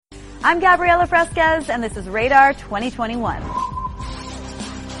I'm Gabriela Fresquez, and this is Radar 2021.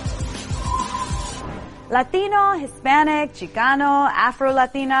 Latino, Hispanic, Chicano,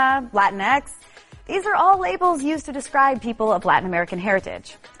 Afro-Latina, Latinx. These are all labels used to describe people of Latin American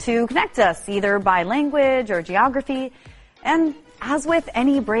heritage, to connect us either by language or geography. And as with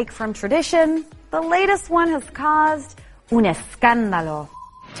any break from tradition, the latest one has caused un escándalo.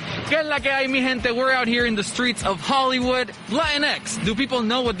 ¿Qué es la que hay, mi gente? We're out here in the streets of Hollywood. Latinx. Do people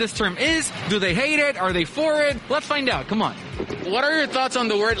know what this term is? Do they hate it? Are they for it? Let's find out. Come on. What are your thoughts on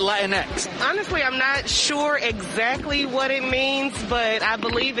the word Latinx? Honestly, I'm not sure exactly what it means, but I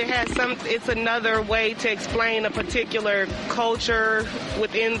believe it's another way to explain a particular culture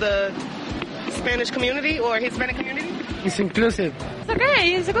within the Spanish community or Hispanic community. It's inclusive. It's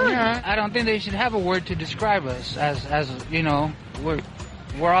okay. It's good. Yeah, I don't think they should have a word to describe us as you know,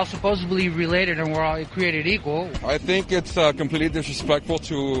 we're all supposedly related and we're all created equal. I think it's completely disrespectful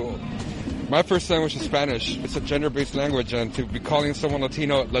to... My first language is Spanish. It's a gender-based language, and to be calling someone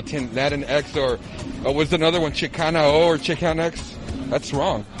Latino, Latinx, or was another one Chicana or Chicanx, that's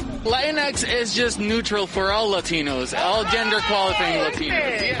wrong. Latinx is just neutral for all Latinos, all gender qualifying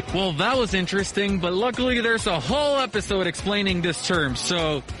Latinos. Yeah. Well, that was interesting, but luckily there's a whole episode explaining this term,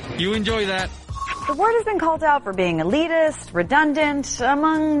 so you enjoy that. The word has been called out for being elitist, redundant,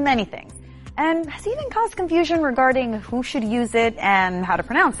 among many things, and has even caused confusion regarding who should use it and how to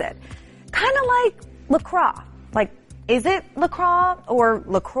pronounce it. Kind of like LaCroix. Like, is it LaCroix or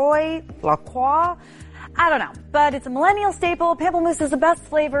LaCroix? LaCroix? I don't know. But it's a millennial staple. Pamplemousse is the best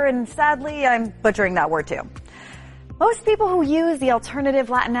flavor, and sadly, I'm butchering that word too. Most people who use the alternative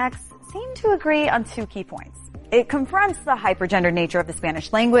Latinx seem to agree on two key points. It confronts the hypergender nature of the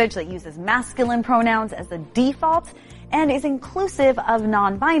Spanish language that uses masculine pronouns as the default and is inclusive of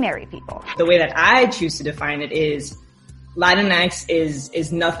non-binary people. The way that I choose to define it is Latinx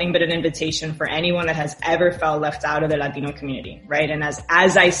is nothing but an invitation for anyone that has ever felt left out of the Latino community, right? And as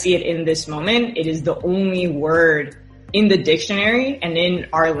I see it in this moment, it is the only word in the dictionary and in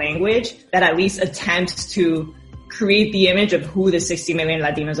our language that at least attempts to create the image of who the 60 million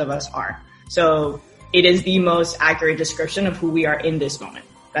Latinos of us are. So it is the most accurate description of who we are in this moment.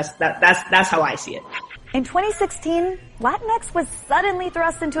 That's how I see it. In 2016, Latinx was suddenly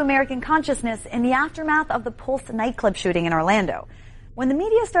thrust into American consciousness in the aftermath of the Pulse nightclub shooting in Orlando, when the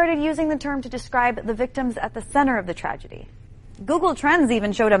media started using the term to describe the victims at the center of the tragedy. Google Trends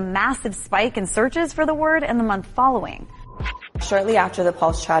even showed a massive spike in searches for the word in the month following. Shortly after the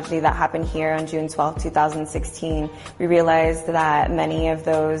Pulse tragedy that happened here on June 12, 2016, we realized that many of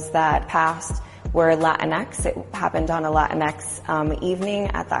those that passed were Latinx. It happened on a Latinx evening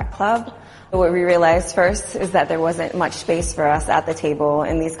at that club. What we realized first is that there wasn't much space for us at the table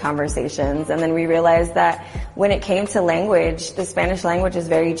in these conversations. And then we realized that when it came to language, the Spanish language is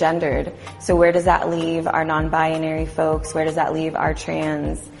very gendered. So where does that leave our non-binary folks? Where does that leave our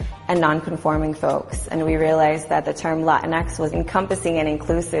trans and non-conforming folks? And we realized that the term Latinx was encompassing and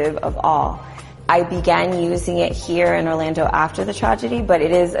inclusive of all. I began using it here in Orlando after the tragedy, but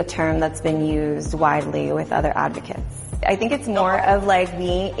it is a term that's been used widely with other advocates. I think it's more of like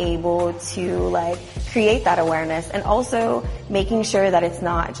being able to like create that awareness and also making sure that it's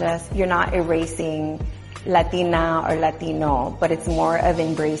not just, you're not erasing Latina or Latino, but it's more of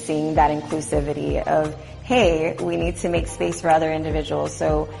embracing that inclusivity of, hey, we need to make space for other individuals.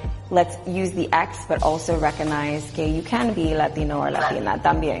 So let's use the X, but also recognize, okay, you can be Latino or Latina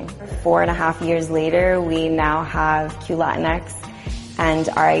también. 4.5 years later, we now have Q Latinx. And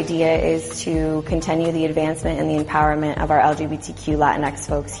our idea is to continue the advancement and the empowerment of our LGBTQ Latinx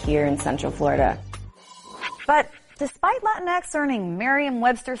folks here in Central Florida. But despite Latinx earning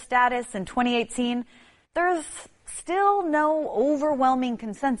Merriam-Webster status in 2018, there's still no overwhelming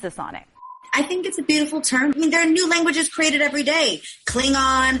consensus on it. I think it's a beautiful term. I mean, there are new languages created every day.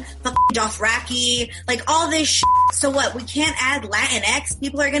 Klingon, Dothraki, like all this shit. So what? We can't add Latinx?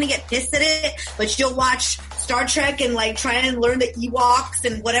 People are going to get pissed at it, but you'll watch Star Trek and like try and learn the Ewoks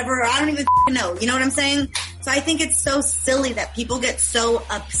and whatever. I don't even know. You know what I'm saying? So I think it's so silly that people get so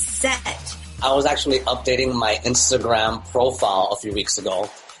upset. I was actually updating my Instagram profile a few weeks ago,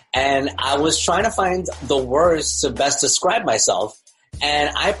 and I was trying to find the words to best describe myself,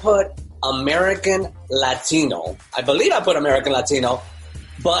 and I put American Latino. I believe I put American Latino,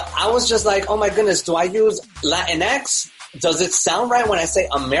 but I was just like, oh my goodness, do I use Latinx? Does it sound right when I say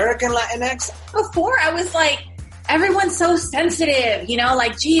American Latinx? Before I was like, everyone's so sensitive, you know,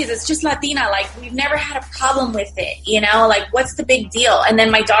 like, geez, it's just Latina. Like, we've never had a problem with it, you know, like, what's the big deal? And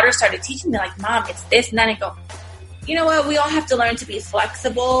then my daughter started teaching me, like, Mom, it's this. And then I go, you know what? We all have to learn to be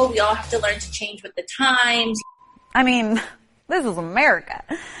flexible. We all have to learn to change with the times. I mean, This is America.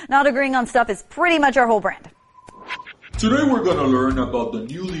 Not agreeing on stuff is pretty much our whole brand. Today we're gonna learn about the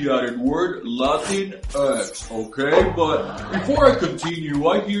newly added word Latinx, okay? But before I continue,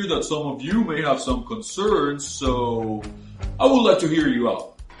 I hear that some of you may have some concerns, so I would like to hear you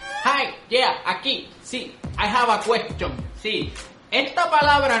out. Hi, yeah, aquí, sí, I have a question, sí. Esta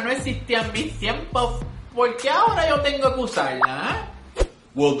palabra no existía en mis tiempos, ¿por qué ahora yo tengo que usarla?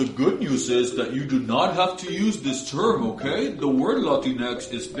 Well, the good news is that you do not have to use this term, okay? The word Latinx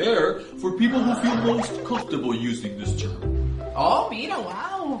is there for people who feel most comfortable using this term. Oh, mira,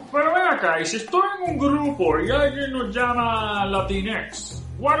 wow. Pero ven acá, y si estoy en un grupo y alguien nos llama Latinx,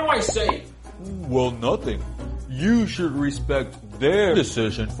 what do I say? Well, nothing. You should respect their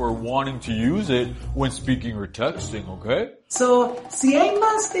decision for wanting to use it when speaking or texting, okay? So, si hay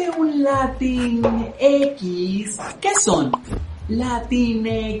más de un Latinx, ¿qué son?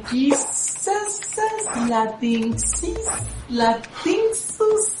 Latinx, Latinxis,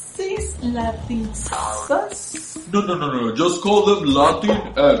 Latinxusis, Latinxus? No. Just call them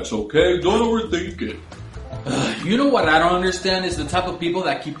Latinx, okay? Don't overthink it. You know what I don't understand is the type of people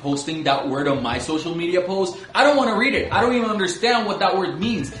that keep posting that word on my social media posts. I don't want to read it. I don't even understand what that word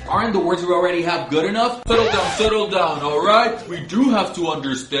means. Aren't the words we already have good enough? Settle down, alright? We do have to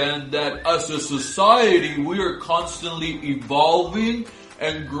understand that as a society, we are constantly evolving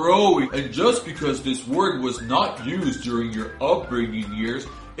and growing. And just because this word was not used during your upbringing years,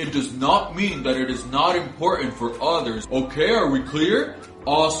 it does not mean that it is not important for others. Okay, are we clear?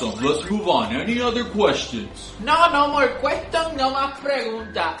 Awesome, let's move on. Any other questions? No more questions, no más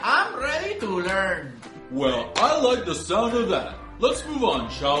preguntas. I'm ready to learn. Well, I like the sound of that. Let's move on,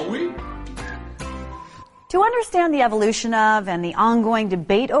 shall we? To understand the evolution of and the ongoing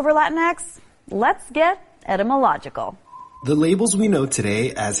debate over Latinx, let's get etymological. The labels we know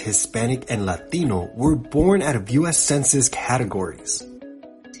today as Hispanic and Latino were born out of U.S. Census categories.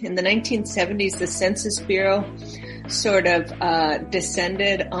 In the 1970s, the Census Bureau sort of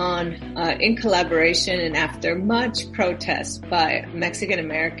descended on, in collaboration and after much protest by Mexican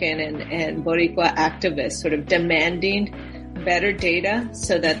American and Boricua activists, sort of demanding better data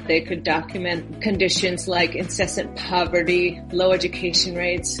so that they could document conditions like incessant poverty, low education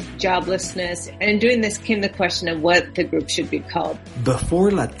rates, joblessness. And in doing this came the question of what the group should be called.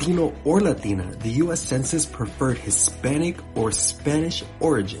 Before Latino or Latina, the U.S. Census preferred Hispanic or Spanish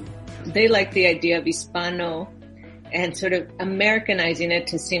origin. They liked the idea of Hispano and sort of Americanizing it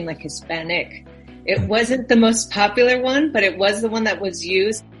to seem like Hispanic. It wasn't the most popular one, but it was the one that was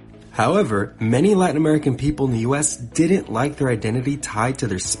used. However, many Latin American people in the U.S. didn't like their identity tied to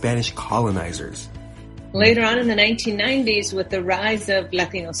their Spanish colonizers. Later on in the 1990s, with the rise of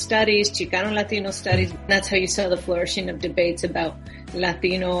Latino studies, Chicano Latino studies, that's how you saw the flourishing of debates about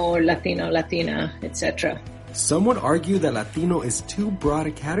Latino or Latino, Latina, etc. Some would argue that Latino is too broad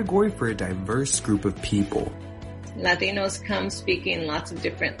a category for a diverse group of people. Latinos come speaking lots of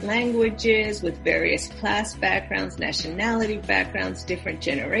different languages with various class backgrounds, nationality backgrounds, different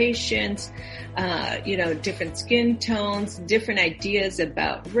generations, different skin tones, different ideas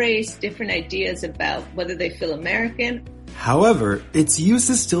about race, different ideas about whether they feel American. However, its use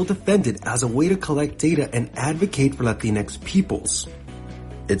is still defended as a way to collect data and advocate for Latinx peoples.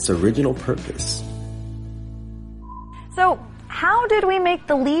 Its original purpose. So, how did we make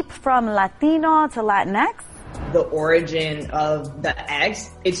the leap from Latino to Latinx? The origin of the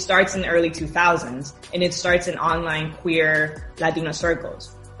X, it starts in the early 2000s, and it starts in online queer Latino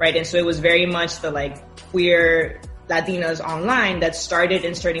circles, right? And so it was very much the queer Latinas online that started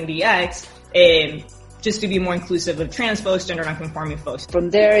inserting the X just to be more inclusive of trans folks, gender nonconforming folks. From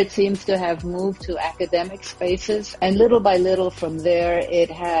there, it seems to have moved to academic spaces, and little by little from there,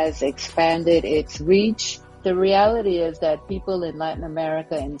 it has expanded its reach. The reality is that people in Latin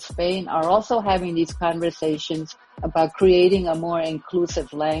America and Spain are also having these conversations about creating a more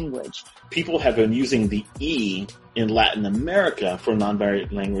inclusive language. People have been using the E in Latin America for non-binary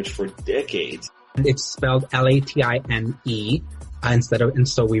language for decades. It's spelled Latine and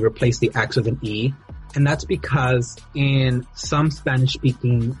so we replace the X with an E. And that's because in some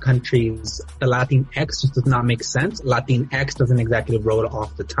Spanish-speaking countries, the Latinx just does not make sense. Latinx doesn't exactly roll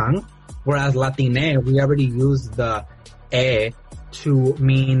off the tongue. Whereas Latine, we already use the E to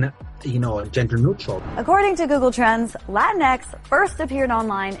mean, gender neutral. According to Google Trends, Latinx first appeared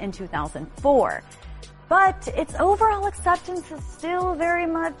online in 2004. But its overall acceptance is still very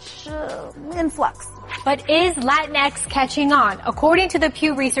much in flux. But is Latinx catching on? According to the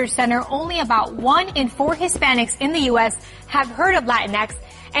Pew Research Center, only about 1 in 4 Hispanics in the U.S. have heard of Latinx,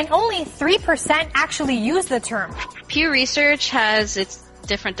 and only 3% actually use the term. Pew Research has its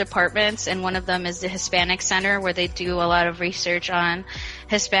different departments, and one of them is the Hispanic Center, where they do a lot of research on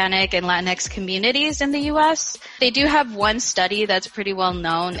Hispanic and Latinx communities in the U.S. They do have one study that's pretty well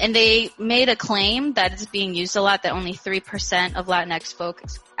known, and they made a claim that it's being used a lot, that only 3% of Latinx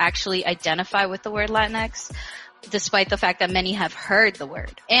folks actually identify with the word Latinx, despite the fact that many have heard the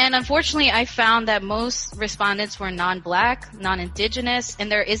word. And unfortunately, I found that most respondents were non-Black, non-Indigenous,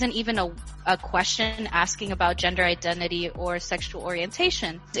 and there isn't even a question asking about gender identity or sexual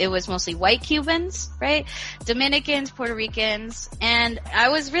orientation. It was mostly white Cubans, right? Dominicans, Puerto Ricans, and I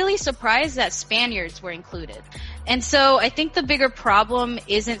was really surprised that Spaniards were included. And so I think the bigger problem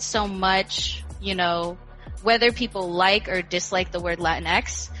isn't so much, whether people like or dislike the word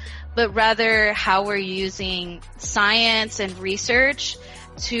Latinx, but rather how we're using science and research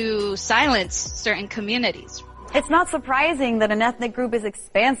to silence certain communities. It's not surprising that an ethnic group as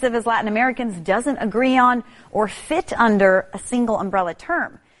expansive as Latin Americans doesn't agree on or fit under a single umbrella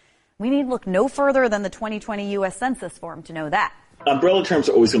term. We need look no further than the 2020 U.S. Census form to know that. Umbrella terms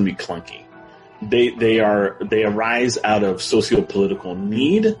are always going to be clunky. They arise out of socio-political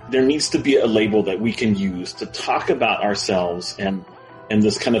need. There needs to be a label that we can use to talk about ourselves and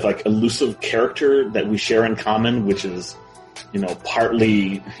this kind of like elusive character that we share in common, which is,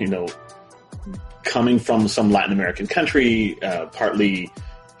 partly, coming from some Latin American country, partly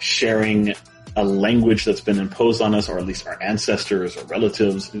sharing a language that's been imposed on us, or at least our ancestors or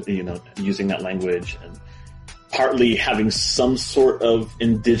relatives, using that language, and partly having some sort of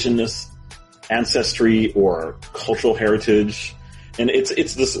indigenous ancestry or cultural heritage. And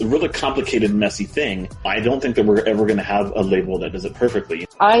it's this really complicated, messy thing. I don't think that we're ever going to have a label that does it perfectly.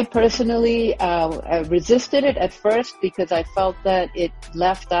 I personally resisted it at first because I felt that it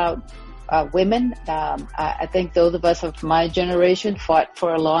left out women. I think those of us of my generation fought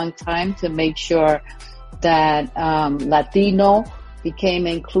for a long time to make sure that Latino became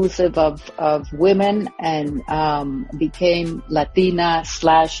inclusive of women and became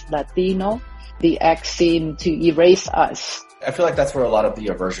Latina/Latino. The X seemed to erase us. I feel like that's where a lot of the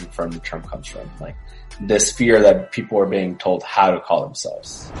aversion from the term comes from. Like this fear that people are being told how to call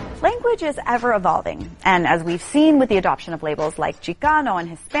themselves. Language is ever evolving, and as we've seen with the adoption of labels like Chicano and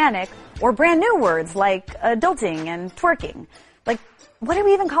Hispanic, or brand new words like adulting and twerking. Like, what did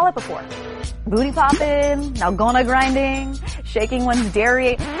we even call it before? Booty popping, Nalgona grinding, shaking one's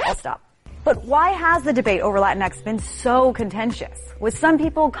dairy. I'll stop. But why has the debate over Latinx been so contentious, with some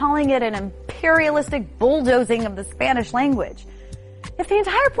people calling it an imperialistic bulldozing of the Spanish language? If the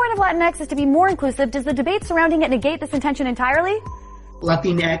entire point of Latinx is to be more inclusive, does the debate surrounding it negate this intention entirely?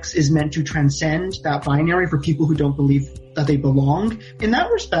 Latinx is meant to transcend that binary for people who don't believe that they belong. In that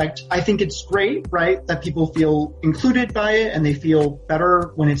respect, I think it's great, right, that people feel included by it and they feel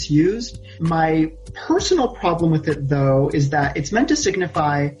better when it's used. My personal problem with it, though, is that it's meant to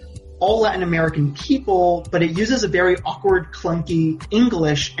signify all Latin American people, but it uses a very awkward, clunky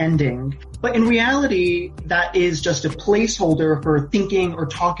English ending. But in reality, that is just a placeholder for thinking or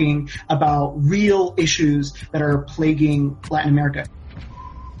talking about real issues that are plaguing Latin America.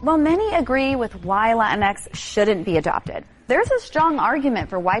 While many agree with why Latinx shouldn't be adopted, there's a strong argument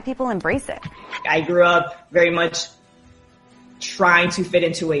for why people embrace it. I grew up very much trying to fit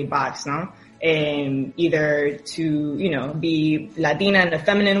into a box, no? Either to, be Latina in a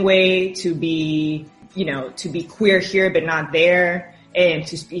feminine way, to be queer here but not there, and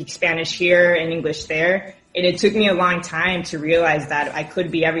to speak Spanish here and English there. And it took me a long time to realize that I could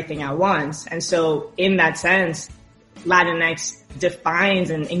be everything at once. And so in that sense, Latinx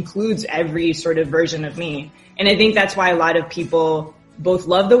defines and includes every sort of version of me. And I think that's why a lot of people both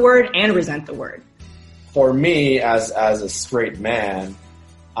love the word and resent the word. For me, as a straight man,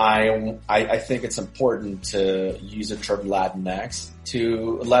 I think it's important to use the term Latinx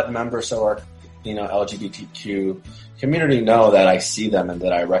to let members of our, LGBTQ community know that I see them and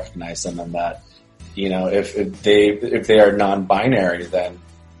that I recognize them, and that, if they are non-binary, then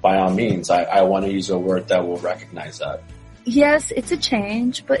by all means, I want to use a word that will recognize that. Yes, it's a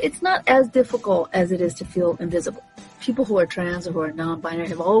change, but it's not as difficult as it is to feel invisible. People who are trans or who are non-binary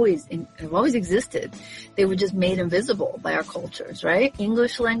have always existed. They were just made invisible by our cultures, right?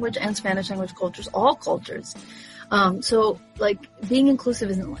 English language and Spanish language cultures, all cultures. So being inclusive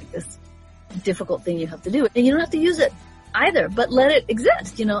isn't like this difficult thing you have to do. And you don't have to use it either, but let it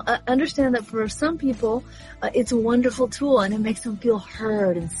exist. Understand that for some people, it's a wonderful tool and it makes them feel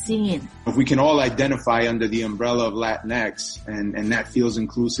heard and seen. If we can all identify under the umbrella of Latinx and that feels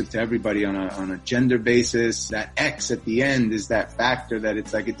inclusive to everybody on a gender basis, that X at the end is that factor that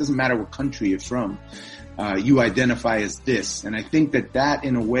it's like, it doesn't matter what country you're from. You identify as this. And I think that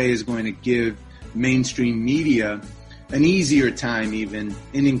in a way is going to give mainstream media an easier time even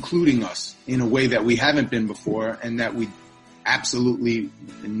in including us in a way that we haven't been before and that we absolutely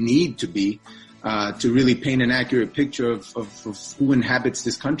need to be to really paint an accurate picture of who inhabits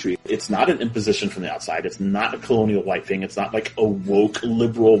this country. It's not an imposition from the outside. It's not a colonial white thing. It's not like a woke,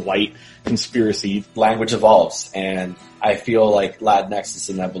 liberal white conspiracy. Language evolves, and I feel like Latinx is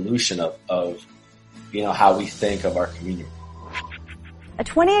an evolution of how we think of our community. A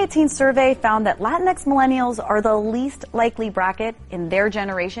 2018 survey found that Latinx millennials are the least likely bracket in their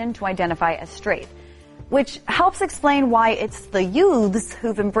generation to identify as straight, which helps explain why it's the youths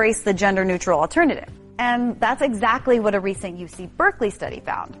who've embraced the gender-neutral alternative. And that's exactly what a recent UC Berkeley study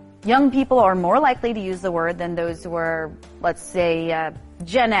found. Young people are more likely to use the word than those who are, let's say,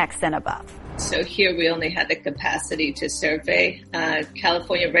 Gen X and above. So here we only had the capacity to survey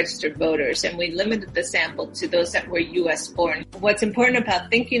California registered voters, and we limited the sample to those that were U.S. born. What's important about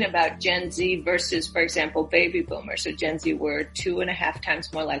thinking about Gen Z versus, for example, baby boomers. So Gen Z were 2.5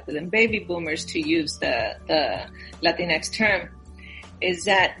 times more likely than baby boomers to use the Latinx term, is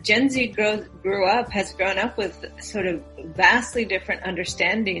that Gen Z has grown up with sort of vastly different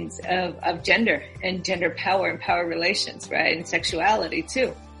understandings of gender and gender power and power relations, right? And sexuality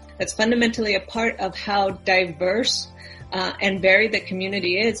too. That's fundamentally a part of how diverse and varied the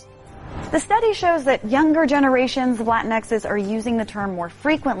community is. The study shows that younger generations of Latinxs are using the term more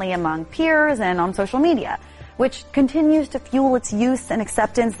frequently among peers and on social media, which continues to fuel its use and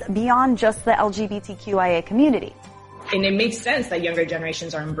acceptance beyond just the LGBTQIA community. And it makes sense that younger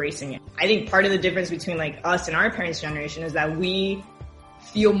generations are embracing it. I think part of the difference between like us and our parents' generation is that we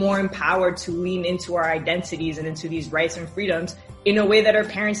feel more empowered to lean into our identities and into these rights and freedoms in a way that our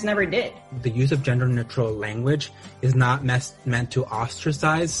parents never did. The use of gender-neutral language is not meant to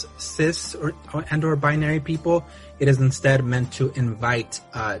ostracize cis or binary people. It is instead meant to invite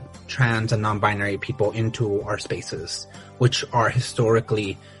trans and non-binary people into our spaces, which are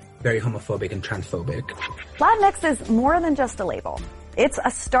historically very homophobic and transphobic. Latinx is more than just a label. It's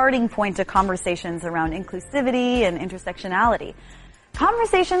a starting point to conversations around inclusivity and intersectionality.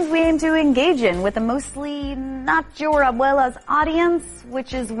 Conversations we aim to engage in with a mostly not your abuela's audience,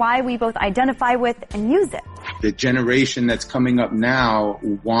 which is why we both identify with and use it. The generation that's coming up now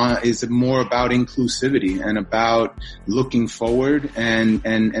is more about inclusivity and about looking forward and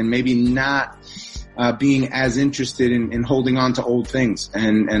maybe not being as interested in holding on to old things.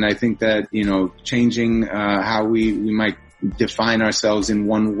 And I think that, changing how we might define ourselves in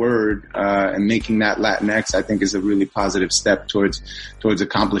one word and making that Latinx, I think, is a really positive step towards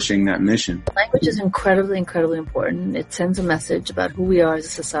accomplishing that mission. Language is incredibly, incredibly important. It sends a message about who we are as a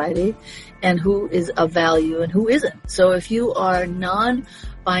society and who is of value and who isn't. So if you are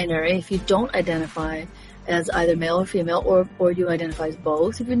non-binary, if you don't identify as either male or female, or you identify as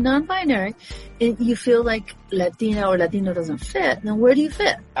both, if you're non-binary and you feel like Latina or Latino doesn't fit, then where do you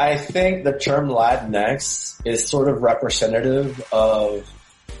fit? I think the term Latinx is sort of representative of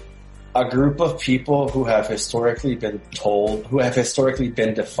a group of people who have historically been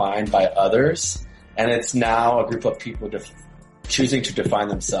defined by others, and it's now a group of people choosing to define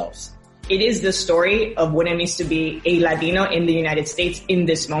themselves. It is the story of what it means to be a Latino in the United States in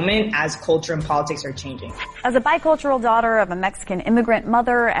this moment as culture and politics are changing. As a bicultural daughter of a Mexican immigrant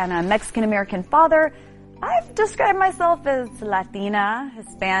mother and a Mexican-American father, I've described myself as Latina,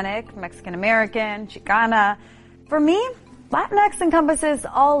 Hispanic, Mexican-American, Chicana. For me, Latinx encompasses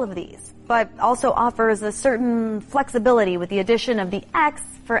all of these, but also offers a certain flexibility with the addition of the X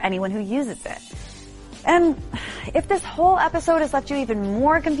for anyone who uses it. And if this whole episode has left you even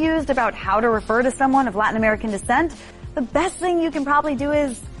more confused about how to refer to someone of Latin American descent, the best thing you can probably do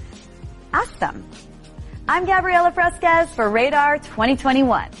is ask them. I'm Gabriela Fresquez for Radar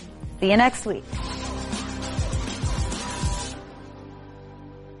 2021. See you next week.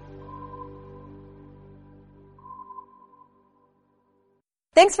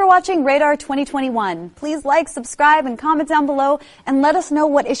 Thanks for watching Radar 2021. Please like, subscribe, and comment down below and let us know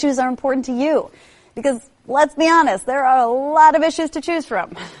what issues are important to you. Because, let's be honest, there are a lot of issues to choose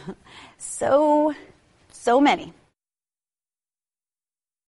from. So many.